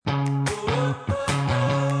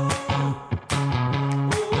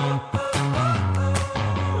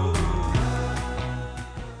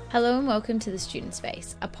welcome to The Student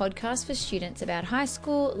Space, a podcast for students about high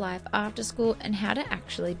school, life after school, and how to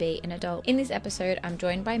actually be an adult. In this episode, I'm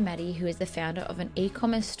joined by Maddie, who is the founder of an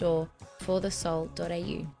e-commerce store,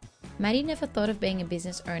 forthesoul.au. Maddie never thought of being a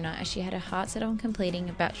business owner as she had her heart set on completing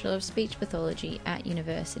a Bachelor of Speech Pathology at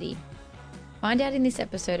university. Find out in this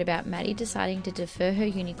episode about Maddie deciding to defer her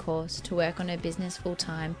uni course to work on her business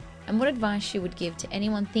full-time and what advice she would give to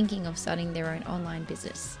anyone thinking of starting their own online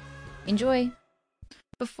business. Enjoy!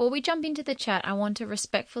 Before we jump into the chat, I want to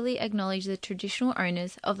respectfully acknowledge the traditional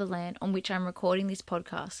owners of the land on which I'm recording this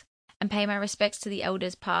podcast and pay my respects to the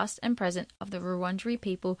elders past and present of the Wurundjeri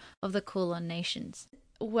people of the Kulin Nations.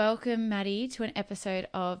 Welcome, Maddie, to an episode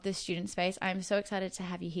of The Student Space. I'm so excited to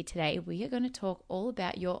have you here today. We are going to talk all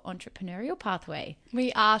about your entrepreneurial pathway.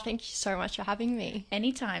 We are. Thank you so much for having me.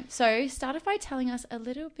 Anytime. So start off by telling us a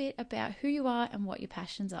little bit about who you are and what your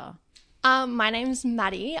passions are. My name's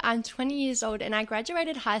Maddie. I'm 20 years old and I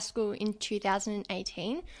graduated high school in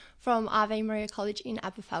 2018 from Ave Maria College in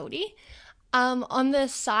Aberfeldy. On the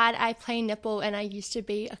side, I play netball and I used to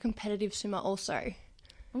be a competitive swimmer also.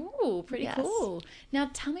 Ooh, pretty cool.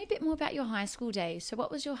 Now, tell me a bit more about your high school days. So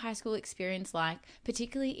what was your high school experience like,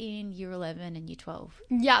 particularly in Year 11 and Year 12?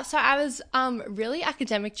 Yeah, so I was really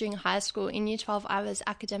academic during high school. In Year 12, I was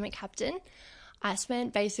academic captain. I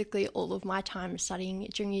spent basically all of my time studying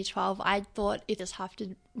during Year 12. I thought I just have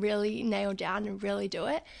to really nail down and really do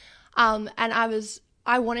it. And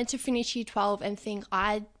I wanted to finish Year 12 and think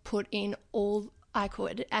I'd put in all I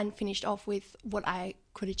could and finished off with what I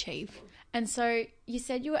could achieve. And so you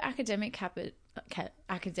said you were academic captain.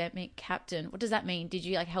 What does that mean? Did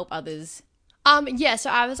you help others? Yeah, so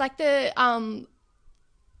I was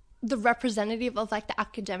the representative of the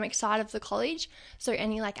academic side of the college. So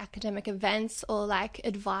any academic events or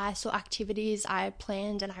advice or activities I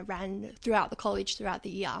planned and I ran throughout the college throughout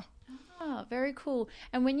the year. Oh, very cool.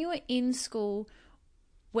 And when you were in school,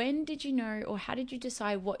 when did you know or how did you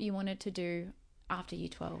decide what you wanted to do after Year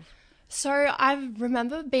 12? So I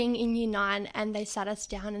remember being in Year 9 and they sat us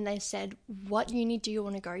down and they said, what uni do you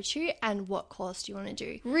want to go to and what course do you want to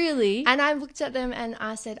do? Really? And I looked at them and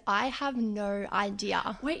I said, I have no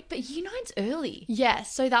idea. Wait, but Year 9's early. Yeah,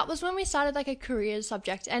 so that was when we started a career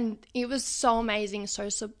subject and it was so amazing. So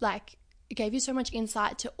it gave you so much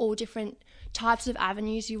insight to all different types of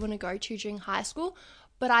avenues you want to go to during high school.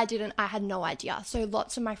 But I didn't. I had no idea. So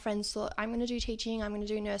lots of my friends thought, I'm going to do teaching, I'm going to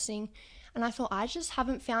do nursing. And I thought, I just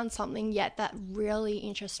haven't found something yet that really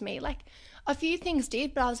interests me. A few things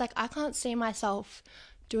did, but I was I can't see myself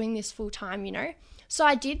doing this full time, So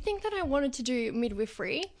I did think that I wanted to do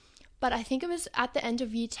midwifery, but I think it was at the end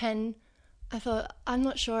of Year 10, I thought, I'm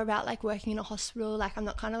not sure about working in a hospital. I'm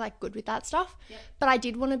not kind of good with that stuff. Yep. But I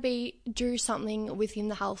did want to do something within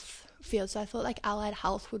the health field. So I thought allied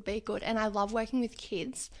health would be good. And I love working with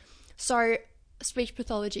kids. So speech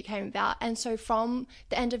pathology came about, and so from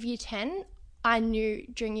the end of Year 10 I knew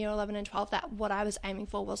during Year 11 and 12 that what I was aiming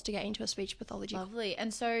for was to get into a speech pathology. Lovely.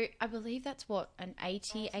 And so I believe that's what, an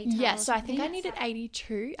 88? Yeah, so I think I needed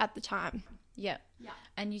 82 at the time. Yeah.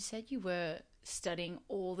 And you said you were studying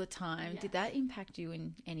all the time. Did that impact you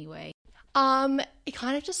in any way? It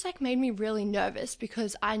kind of just made me really nervous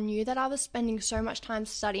because I knew that I was spending so much time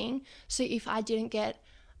studying, so if I didn't get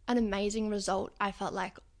an amazing result I felt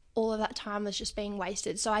all of that time was just being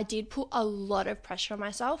wasted. So I did put a lot of pressure on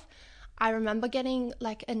myself. I remember getting a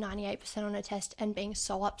 98% on a test and being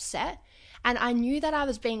so upset. And I knew that I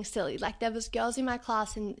was being silly. There was girls in my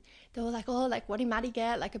class and they were what did Maddie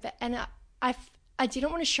get? And I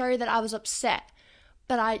didn't want to show that I was upset.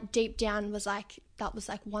 But I deep down was that was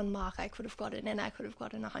 1 mark I could have gotten and I could have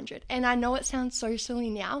gotten 100. And I know it sounds so silly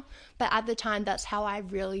now, but at the time that's how I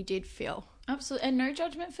really did feel. Absolutely. And no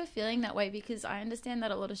judgment for feeling that way, because I understand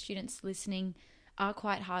that a lot of students listening are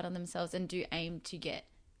quite hard on themselves and do aim to get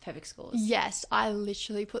perfect scores. Yes, I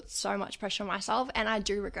literally put so much pressure on myself and I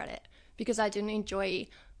do regret it because I didn't enjoy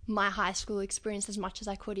my high school experience as much as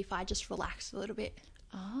I could if I just relaxed a little bit.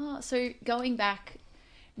 Oh, so going back,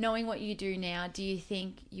 knowing what you do now, do you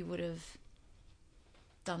think you would have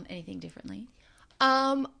done anything differently?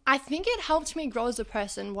 I think it helped me grow as a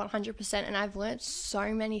person 100%, and I've learned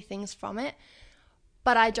so many things from it,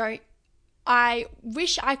 but I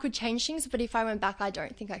wish I could change things, but if I went back, I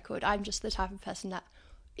don't think I could. I'm just the type of person that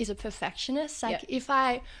is a perfectionist. If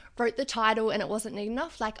I wrote the title and it wasn't neat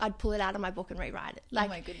enough, I'd pull it out of my book and rewrite it. Oh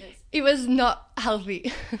my goodness. It was not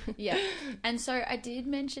healthy. Yeah. And so I did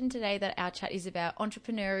mention today that our chat is about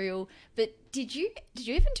entrepreneurial, but did you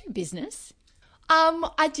even do business?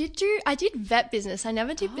 I did vet business. I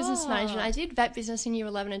never did business management. I did vet business in Year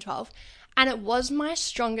 11 and 12, and it was my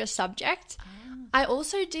strongest subject. I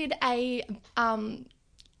also did a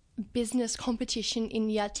business competition in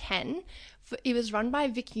year 10. It was run by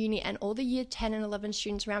Vic Uni, and all the year 10 and 11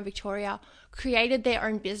 students around Victoria created their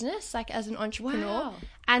own business, like as an entrepreneur. Wow.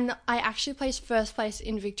 And I actually placed first place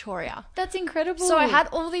in Victoria. That's incredible. So I had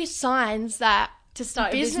all these signs that to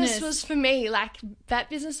start business was for me. Like, that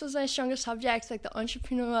business was my strongest subject. Like, the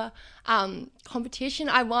entrepreneur competition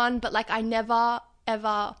I won, but like I never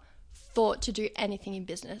ever thought to do anything in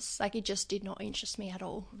business. Like, it just did not interest me at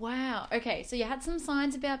all. Wow. Okay, so you had some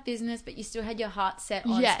signs about business, but you still had your heart set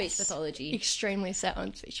on speech pathology. Extremely set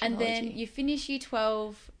on speech pathology. pathology. And then you finished year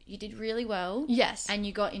 12, you did really well. Yes. And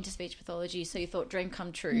you got into speech pathology, so you thought dream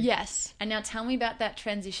come true. Yes. And now tell me about that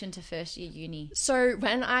transition to first year uni. So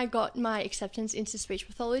when I got my acceptance into speech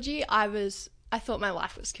pathology, I thought my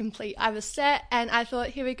life was complete. I was set, and I thought,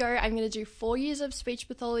 here we go. I'm going to do 4 years of speech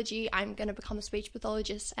pathology. I'm going to become a speech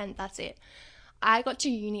pathologist, and that's it. I got to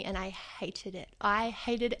uni and I hated it. I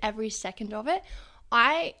hated every second of it.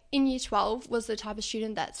 I, in year 12, was the type of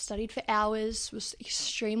student that studied for hours, was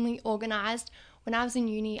extremely organised. When I was in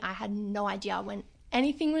uni, I had no idea when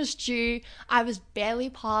anything was due. I was barely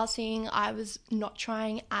passing. I was not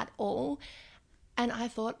trying at all. And I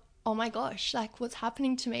thought, oh my gosh, like, what's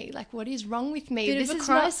happening to me? Like, what is wrong with me? Bit of a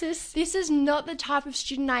crisis. This is not the type of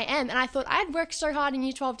student I am. And I thought, I had worked so hard in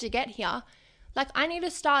year 12 to get here. Like, I need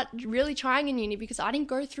to start really trying in uni, because I didn't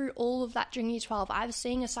go through all of that during year 12. I was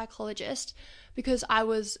seeing a psychologist because I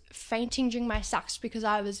was fainting during my SACs because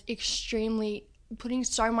I was extremely putting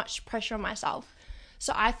so much pressure on myself.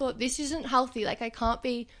 So I thought, this isn't healthy. Like, I can't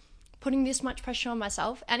be putting this much pressure on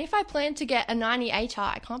myself. And if I plan to get a 98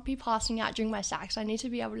 I can't be passing out during my SACs. I need to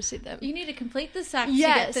be able to sit them. You need to complete the SACs to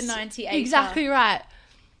get the 98. Exactly right.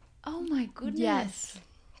 Oh my goodness. Yes.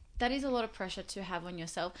 That is a lot of pressure to have on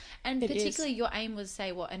yourself. And particularly your aim was,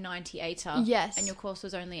 say, what, a 98er? Yes. And your course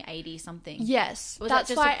was only 80 something. Yes. Was that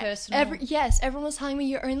just a personal... Yes, everyone was telling me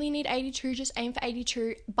you only need 82, just aim for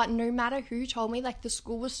 82. But no matter who told me, like, the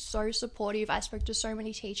school was so supportive. I spoke to so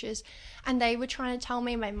many teachers and they were trying to tell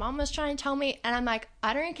me, my mum was trying to tell me, and I'm like,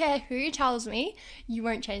 I don't care who tells me, you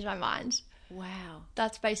won't change my mind. Wow.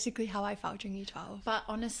 That's basically how I felt during year 12. But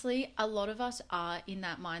honestly, a lot of us are in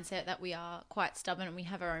that mindset that we are quite stubborn and we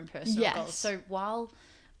have our own personal goals. So while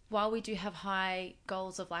we do have high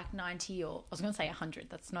goals of like 90 or, I was going to say 100,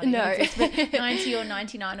 that's not even exist, but 90 or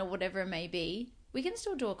 99 or whatever it may be, we can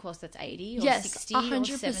still do a course that's 80 or 60 100%.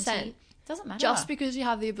 Or 70. It doesn't matter. Just because you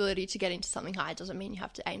have the ability to get into something high doesn't mean you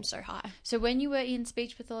have to aim so high. So when you were in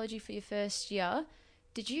speech pathology for your first year,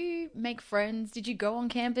 did you make friends? Did you go on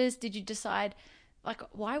campus? Did you decide, like,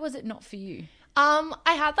 why was it not for you? I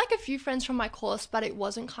had like a few friends from my course, but it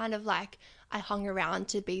wasn't kind of like I hung around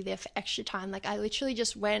to be there for extra time. Like, I literally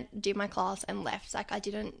just went, did my class and left. Like, I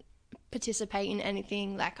didn't participate in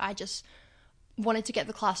anything. Like, I just wanted to get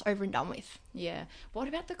the class over and done with. Yeah. What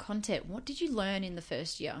about the content? What did you learn in the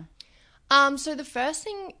first year? So the first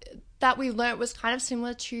thing that we learnt was kind of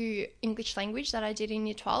similar to English language that I did in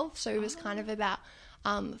year 12. So it was kind of about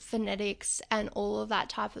phonetics and all of that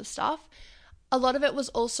type of stuff. A lot of it was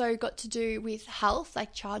also got to do with health,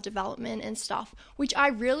 like child development and stuff, which I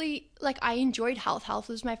really, like, I enjoyed health. Health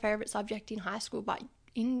was my favourite subject in high school, but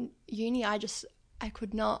in uni I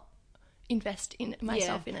could not invest in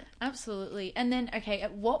myself in it. Absolutely. And then, okay,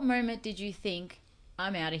 at what moment did you think,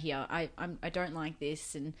 I'm out of here, I don't like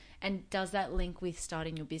this, and does that link with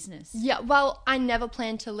starting your business? Yeah, well, I never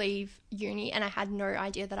planned to leave uni, and I had no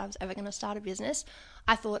idea that I was ever going to start a business.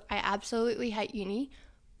 I thought, I absolutely hate uni,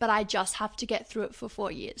 but I just have to get through it for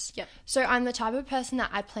 4 years. Yep. So I'm the type of person that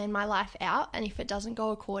I plan my life out, and if it doesn't go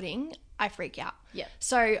according, I freak out. Yeah.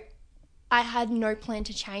 So I had no plan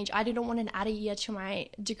to change. I didn't want to add a year to my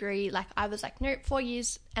degree. Like, I was like, no, 4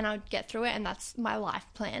 years and I'd get through it, and that's my life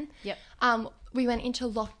plan. Yep. We went into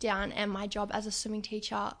lockdown and my job as a swimming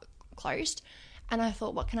teacher closed, and I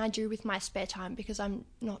thought, what can I do with my spare time, because I'm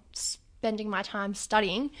not spending my time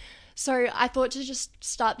studying. So I thought to just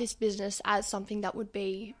start this business as something that would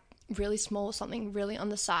be really small, something really on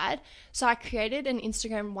the side. So I created an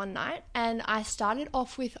Instagram one night, and I started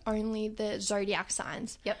off with only the zodiac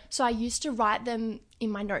signs. Yep. So I used to write them in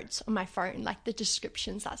my notes on my phone, like the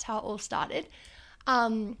descriptions. That's how it all started.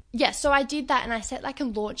 So I did that, and I set like a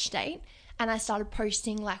launch date, and I started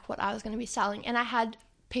posting like what I was going to be selling. And I had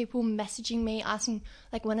people messaging me asking,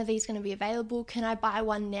 like, when are these going to be available? Can I buy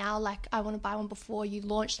one now? Like, I want to buy one before you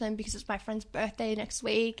launch them because it's my friend's birthday next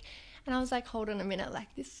week. And I was like, hold on a minute, like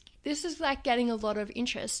this is like getting a lot of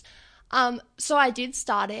interest. So I did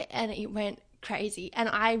start it, and it went crazy, and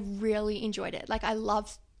I really enjoyed it. Like, I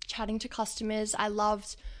loved chatting to customers. I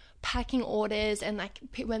loved packing orders, and like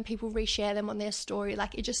when people reshare them on their story,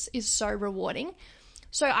 like, it just is so rewarding.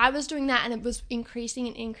 So I was doing that and it was increasing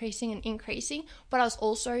and increasing and increasing, but I was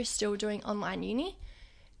also still doing online uni.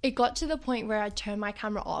 It got to the point where I'd turn my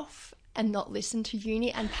camera off and not listen to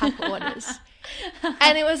uni and pack orders.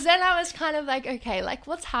 And it was then I was kind of like, okay, like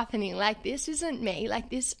what's happening? Like this isn't me. Like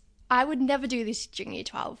this, I would never do this during year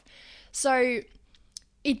 12. So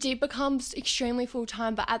it did become extremely full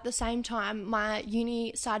time, but at the same time, my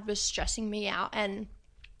uni side was stressing me out and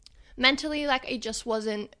mentally, like it just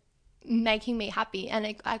wasn't making me happy.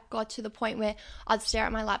 And I got to the point where I'd stare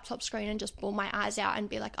at my laptop screen and just bawl my eyes out and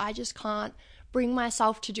be like, I just can't bring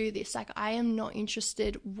myself to do this. Like I am not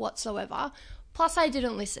interested whatsoever. Plus I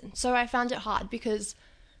didn't listen. So I found it hard because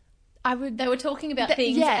they were talking about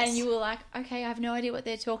things and you were like, okay, I have no idea what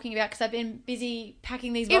they're talking about because I've been busy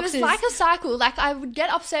packing these boxes. It was like a cycle. Like I would get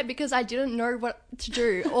upset because I didn't know what to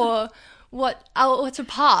do or what to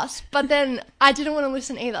pass, but then I didn't want to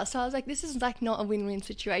listen either. So I was like, this is like not a win-win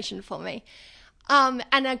situation for me. And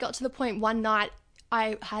I got to the point one night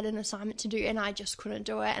I had an assignment to do and I just couldn't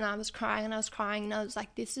do it. And I was crying and I was crying and I was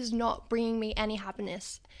like, this is not bringing me any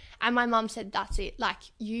happiness. And my mum said, that's it. Like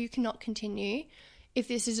you cannot continue if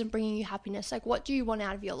this isn't bringing you happiness. Like what do you want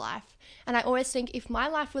out of your life? And I always think if my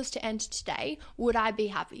life was to end today, would I be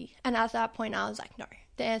happy? And at that point I was like, no.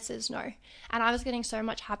 The answer is no. And I was getting so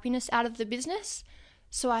much happiness out of the business.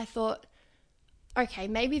 So I thought, okay,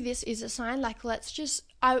 maybe this is a sign. Like,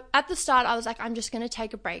 at the start, I was like, I'm just going to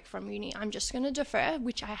take a break from uni. I'm just going to defer,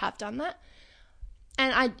 which I have done that.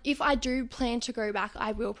 And if I do plan to go back,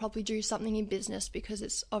 I will probably do something in business because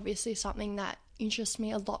it's obviously something that interests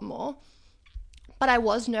me a lot more. But I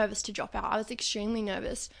was nervous to drop out. I was extremely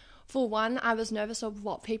nervous. For one, I was nervous of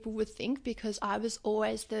what people would think because I was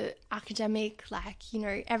always the academic, like, you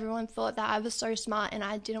know, everyone thought that I was so smart and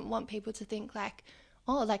I didn't want people to think like,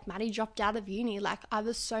 oh, like Maddie dropped out of uni. Like I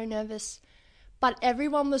was so nervous, but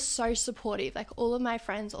everyone was so supportive. Like all of my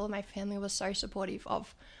friends, all of my family was so supportive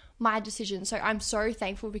of my decision. So I'm so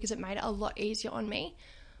thankful because it made it a lot easier on me.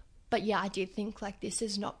 But yeah, I did think like, this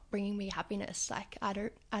is not bringing me happiness. Like I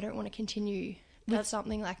don't want to continue with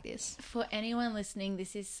something like this. For anyone listening,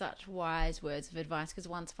 this is such wise words of advice because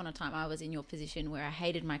once upon a time I was in your position where I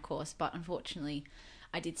hated my course, but unfortunately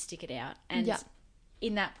I did stick it out. And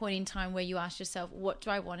in that point in time where you asked yourself, what do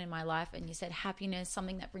I want in my life? And you said happiness,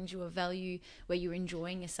 something that brings you a value where you're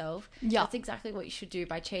enjoying yourself. That's exactly what you should do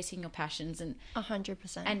by chasing your passions. And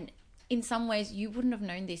 100%. And in some ways, you wouldn't have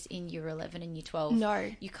known this in year 11 and year 12.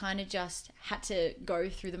 No. You kind of just had to go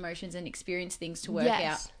through the motions and experience things to work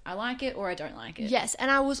out, I like it or I don't like it. Yes,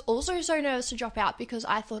 and I was also so nervous to drop out because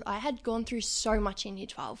I thought I had gone through so much in year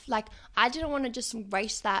 12. Like, I didn't want to just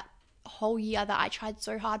waste that whole year that I tried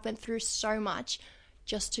so hard, went through so much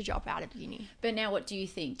just to drop out of uni. But now what do you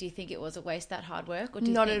think? Do you think it was a waste, that hard work? Or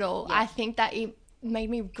Not at all. I think that it made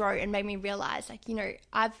me grow and made me realise, like, you know,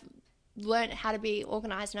 I've learned how to be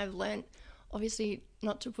organised and I've learned obviously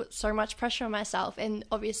not to put so much pressure on myself, and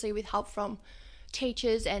obviously with help from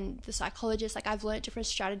teachers and the psychologists, like I've learned different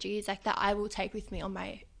strategies like that I will take with me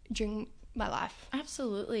during my life.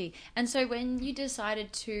 Absolutely. And so when you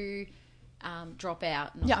decided to drop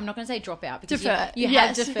out, I'm not going to say drop out because defer. you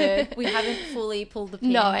have deferred. We haven't fully pulled the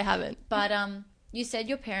pin. No, I haven't. But you said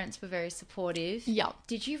your parents were very supportive. Yeah.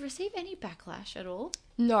 Did you receive any backlash at all?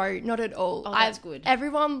 No, not at all. Oh, that's good.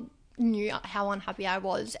 Everyone knew how unhappy I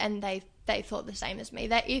was and they thought the same as me.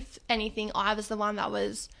 That if anything, I was the one that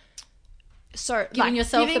was giving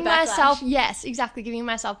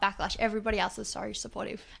myself backlash. Everybody else was so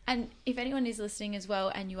supportive. And if anyone is listening as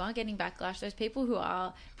well and you are getting backlash, those people who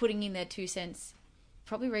are putting in their 2 cents,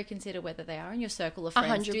 probably reconsider whether they are in your circle of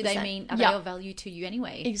friends. 100%. Are they of value to you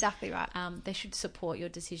anyway? Exactly right. They should support your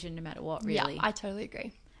decision no matter what, really. Yeah, I totally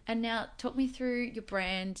agree. And now talk me through your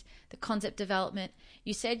brand, the concept development.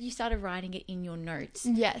 You said you started writing it in your notes.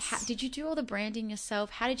 Yes. Did you do all the branding yourself?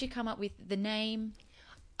 How did you come up with the name?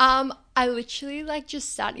 I literally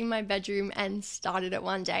just sat in my bedroom and started it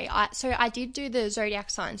one day. So I did do the zodiac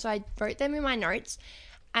signs. So I wrote them in my notes.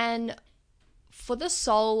 And for the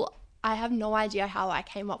soul, I have no idea how I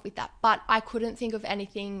came up with that, but I couldn't think of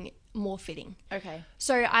anything more fitting. Okay.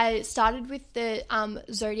 So I started with the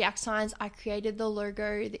zodiac signs. I created the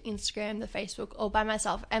logo, the Instagram, the Facebook all by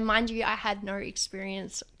myself. And mind you, I had no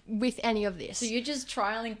experience with any of this. So you're just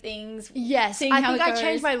trialing things. Yes. I think I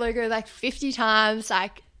changed my logo 50 times. I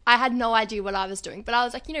had no idea what I was doing, but I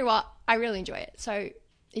was like, you know what? I really enjoy it. So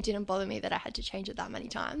it didn't bother me that I had to change it that many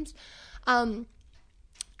times. And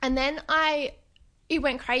then it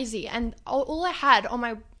went crazy, and all I had on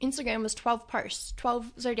my Instagram was 12 posts,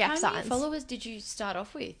 12 zodiac signs. How many followers did you start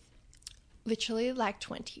off with? Literally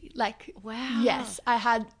 20. Wow. Yes,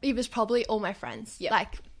 it was probably all my friends.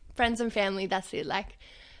 Yep. friends and family, that's it. Like,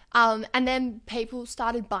 and then people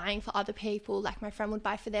started buying for other people. Like, my friend would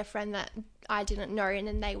buy for their friend that I didn't know, and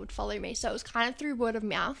then they would follow me. So it was kind of through word of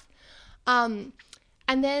mouth. And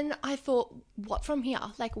then I thought, what from here?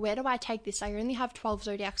 Like, where do I take this? I only have 12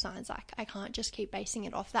 zodiac signs. Like, I can't just keep basing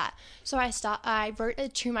it off that. So I wrote a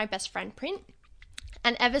To My Best Friend print.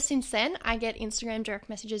 And ever since then, I get Instagram direct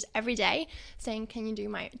messages every day saying, can you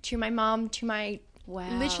do to my mom, to my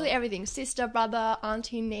literally everything, sister, brother,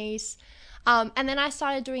 auntie, niece. And then I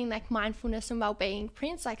started doing like mindfulness and well-being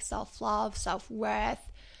prints, like self-love, self-worth.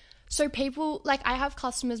 So people, like, I have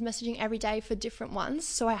customers messaging every day for different ones.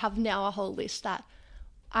 So I have now a whole list that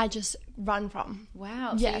I just run from.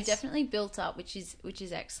 Wow. So you definitely built up, which is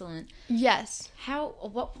excellent. Yes.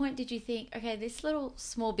 At what point did you think, okay, this little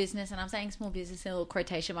small business, and I'm saying small business in little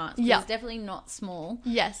quotation marks, because it's definitely not small.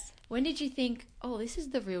 Yes. When did you think, oh, this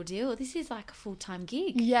is the real deal? This is like a full-time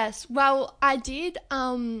gig. Yes. Well, I did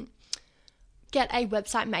get a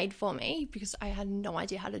website made for me because I had no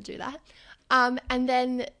idea how to do that. And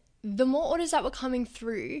then the more orders that were coming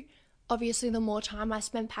through, obviously the more time I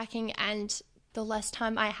spent packing and the less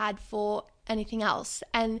time I had for anything else.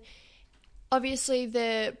 And obviously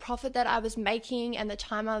the profit that I was making and the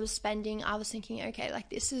time I was spending, I was thinking, okay, like,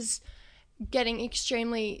 this is getting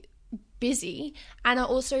extremely busy. And I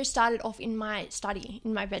also started off in my study,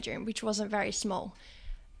 in my bedroom, which wasn't very small.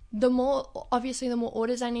 The more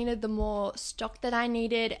orders I needed, the more stock that I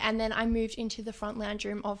needed. And then I moved into the front lounge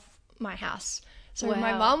room of my house. So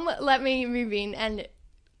my mum let me move in, and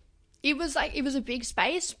it was a big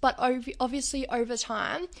space, but obviously over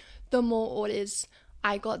time, the more orders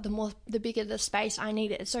I got, the bigger the space I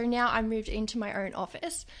needed. So now I moved into my own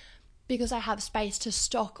office because I have space to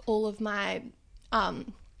stock all of my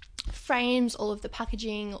frames, all of the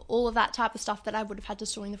packaging, all of that type of stuff that I would have had to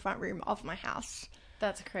store in the front room of my house.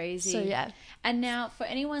 That's crazy. So yeah. And now for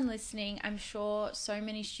anyone listening, I'm sure so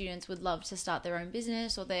many students would love to start their own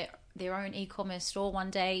business or their own e-commerce store one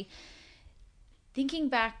day. Thinking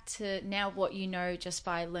back to now what you know just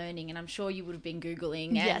by learning, and I'm sure you would have been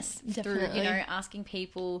Googling and through, asking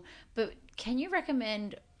people, but can you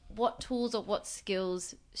recommend what tools or what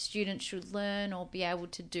skills students should learn or be able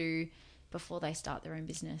to do before they start their own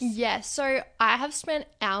business? Yes. So I have spent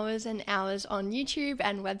hours and hours on YouTube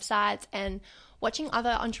and websites and watching other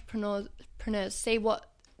entrepreneurs see what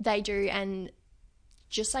they do and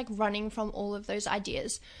just like running from all of those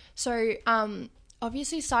ideas. So,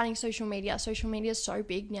 obviously starting social media is so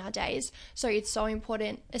big nowadays. So it's so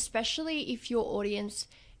important, especially if your audience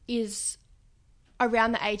is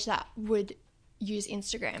around the age that would use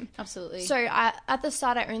Instagram. Absolutely. So at the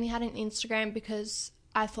start, I only had an Instagram because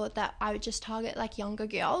I thought that I would just target like younger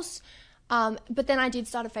girls. But then I did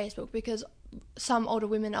start a Facebook because some older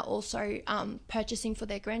women are also purchasing for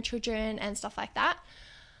their grandchildren and stuff like that.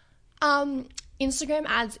 Instagram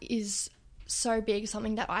ads is so big,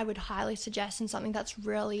 something that I would highly suggest and something that's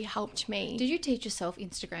really helped me. Did you teach yourself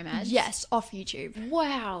Instagram ads? Yes, off YouTube.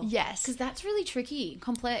 Wow. Yes. Because that's really tricky,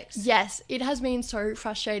 complex. Yes, it has been so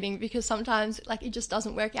frustrating because sometimes like it just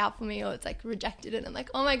doesn't work out for me or it's like rejected and I'm like,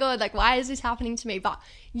 oh my God, like why is this happening to me? But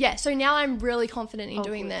yeah, so now I'm really confident in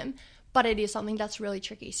doing them, but it is something that's really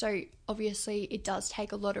tricky. So obviously it does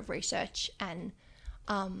take a lot of research and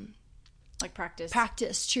like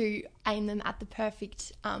practice to aim them at the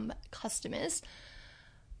perfect customers.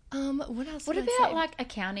 What else? What about like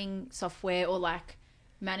accounting software or like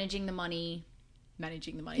managing the money?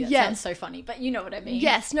 That sounds so funny, but you know what I mean.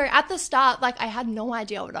 Yes. No, at the start, like I had no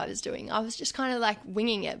idea what I was doing. I was just kind of like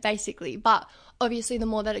winging it basically. But obviously the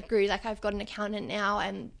more that it grew, like I've got an accountant now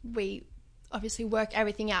and we obviously work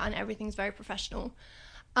everything out and everything's very professional.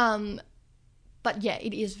 But yeah,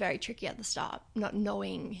 it is very tricky at the start, not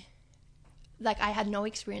knowing. Like I had no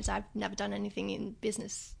experience. I've never done anything in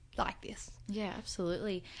business like this. Yeah,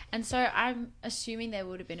 absolutely. And so I'm assuming there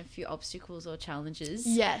would have been a few obstacles or challenges.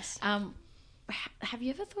 Yes. Have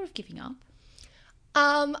you ever thought of giving up?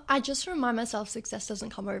 I just remind myself success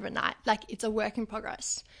doesn't come overnight. Like it's a work in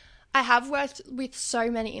progress. I have worked with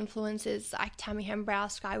so many influencers like Tammy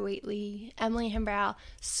Hembrow, Sky Wheatley, Emily Hembrow,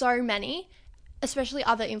 so many, especially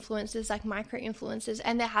other influencers like micro influencers.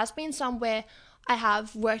 And there has been some where I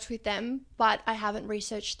have worked with them, but I haven't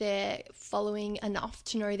researched their following enough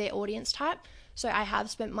to know their audience type. So I have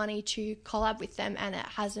spent money to collab with them and it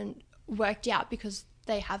hasn't worked out because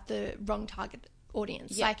they have the wrong target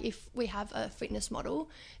audience. Yeah. Like if we have a fitness model,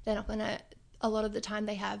 they're not going to, a lot of the time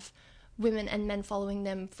they have women and men following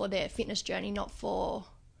them for their fitness journey, not for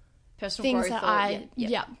personal things growth that I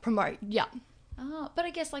promote. Yeah. Oh, but I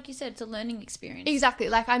guess like you said, it's a learning experience. Exactly.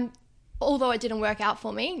 Like although it didn't work out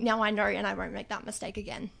for me, now I know and I won't make that mistake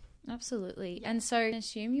again. Absolutely. And so I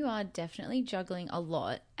assume you are definitely juggling a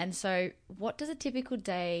lot. And so what does a typical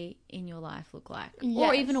day in your life look like? Yes.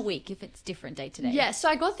 Or even a week if it's different day to day? Yeah, so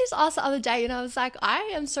I got this asked the other day and I was like,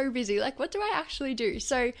 I am so busy. Like, what do I actually do?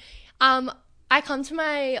 So I come to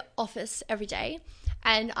my office every day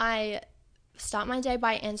and I start my day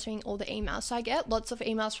by answering all the emails. So I get lots of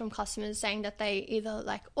emails from customers saying that they either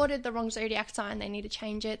like ordered the wrong zodiac sign, they need to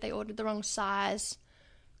change it, they ordered the wrong size,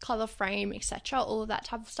 color frame, etc., all of that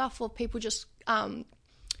type of stuff, or people just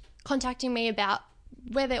contacting me about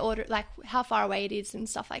where they order, like how far away it is and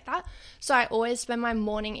stuff like that. So I always spend my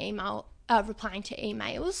morning replying to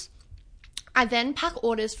emails. I then pack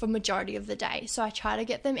orders for majority of the day, so I try to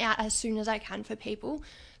get them out as soon as I can for people.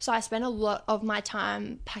 So I spend a lot of my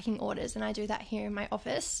time packing orders, and I do that here in my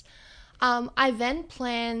office. I then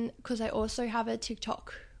plan, because I also have a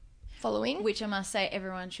TikTok following, which I must say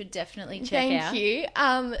everyone should definitely check out. Thank you.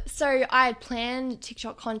 So I plan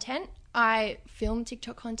TikTok content, I film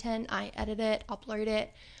TikTok content, I edit it, upload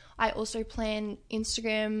it. I also plan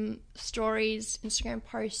Instagram stories, Instagram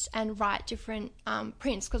posts, and write different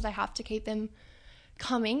prints because I have to keep them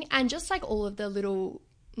coming, and just like all of the little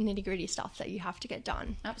nitty-gritty stuff that you have to get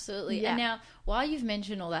done. Absolutely. Yeah. And now, while you've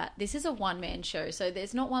mentioned all that, this is a one-man show, so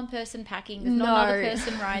there's not one person packing, there's not another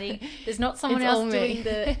person writing, there's not someone else doing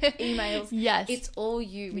the emails. Yes. It's all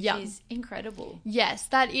you, which is incredible. Yes,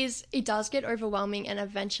 it does get overwhelming, and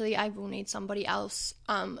eventually I will need somebody else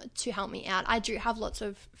to help me out. I do have lots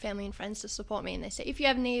of family and friends to support me, and they say, if you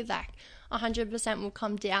ever need, like, 100% will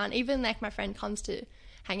come down. Even, like, my friend comes to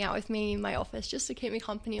hang out with me in my office just to keep me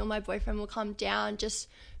company, or my boyfriend will come down just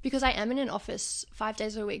because I am in an office 5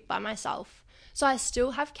 days a week by myself. So I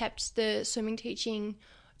still have kept the swimming teaching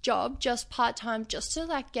job just part-time, just to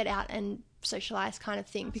like get out and socialize kind of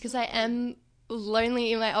thing. Absolutely. Because I am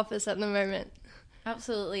lonely in my office at the moment.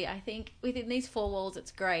 Absolutely. I think within these four walls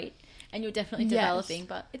it's great, and you're definitely developing,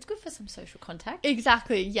 but it's good for some social contact.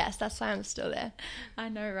 Exactly. Yes, that's why I'm still there. I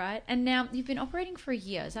know, right? And now you've been operating for a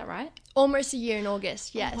year, is that right? Almost a year in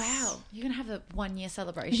August, yes. Oh, wow. You're going to have a 1 year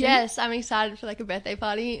celebration. Yes, I'm excited for like a birthday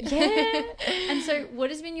party. Yeah. And so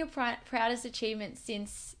what has been your proudest achievement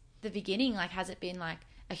since the beginning? Like, has it been like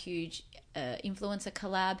a huge influencer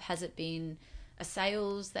collab? Has it been a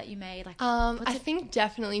sales that you made? Like, I think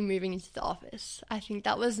definitely moving into the office. I think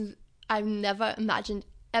that was, I've never imagined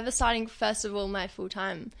ever starting, first of all, my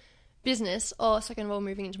full-time business, or second of all,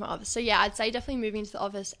 moving into my office. So yeah, I'd say definitely moving into the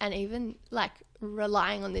office, and even like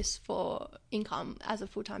relying on this for income as a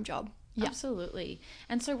full-time job. Yeah. Absolutely.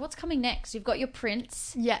 And so what's coming next? You've got your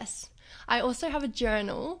prints. Yes. I also have a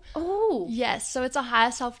journal. Oh. Yes. So it's a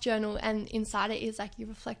higher self journal, and inside it is like you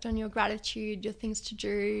reflect on your gratitude, your things to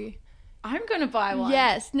do. I'm going to buy one.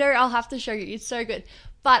 Yes. No, I'll have to show you. It's so good.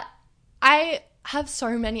 But I have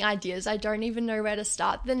so many ideas. I don't even know where to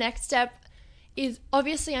start. The next step is,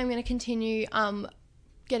 obviously I'm going to continue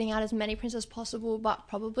getting out as many prints as possible, but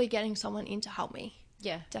probably getting someone in to help me.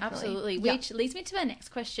 Yeah, definitely. Absolutely. Which leads me to my next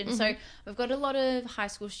question. Mm-hmm. So we've got a lot of high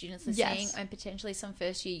school students listening, and potentially some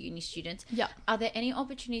first year uni students. Yeah. Are there any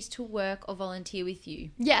opportunities to work or volunteer with you?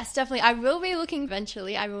 Yes, definitely. I will be looking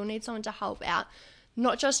eventually. I will need someone to help out.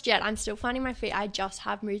 Not just yet. I'm still finding my feet. I just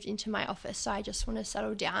have moved into my office, so I just want to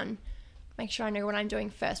settle down, make sure I know what I'm doing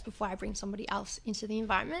first before I bring somebody else into the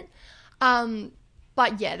environment.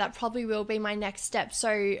 But yeah, that probably will be my next step.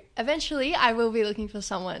 So eventually I will be looking for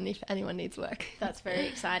someone if anyone needs work. That's very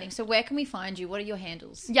exciting. So where can we find you? What are your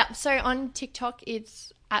handles? Yeah, so on TikTok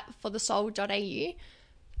it's at forthesoul.au.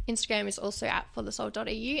 Instagram is also at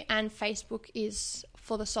forthesoul.au, and Facebook is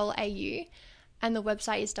forthesoul.au, and the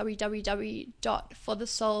website is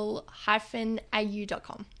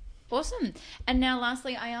www.forthesoul-au.com. Awesome. And now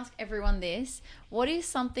lastly, I ask everyone this. What is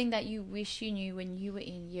something that you wish you knew when you were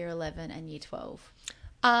in year 11 and year 12?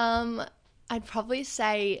 I'd probably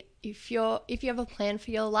say if you have a plan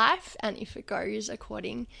for your life, and if it goes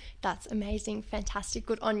according, that's amazing, fantastic,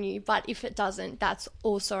 good on you. But if it doesn't, that's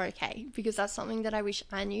also okay, because that's something that I wish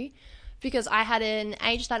I knew, because I had an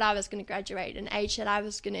age that I was going to graduate, an age that I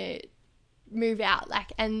was going to move out,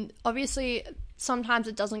 and obviously sometimes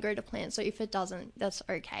it doesn't go to plan. So if it doesn't, that's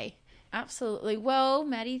okay. Absolutely. Well,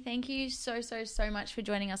 Maddie, thank you so much for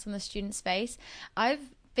joining us on the Student Space. I've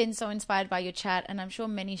been so inspired by your chat, and I'm sure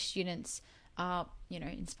many students are,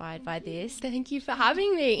 inspired by this. Thank you for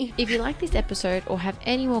having me. If you like this episode or have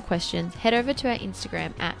any more questions, head over to our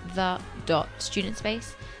Instagram at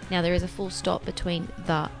the.studentspace. Now there is a full stop between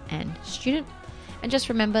the and student. And just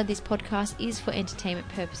remember, this podcast is for entertainment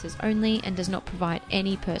purposes only and does not provide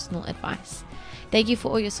any personal advice. Thank you for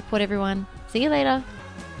all your support, everyone. See you later.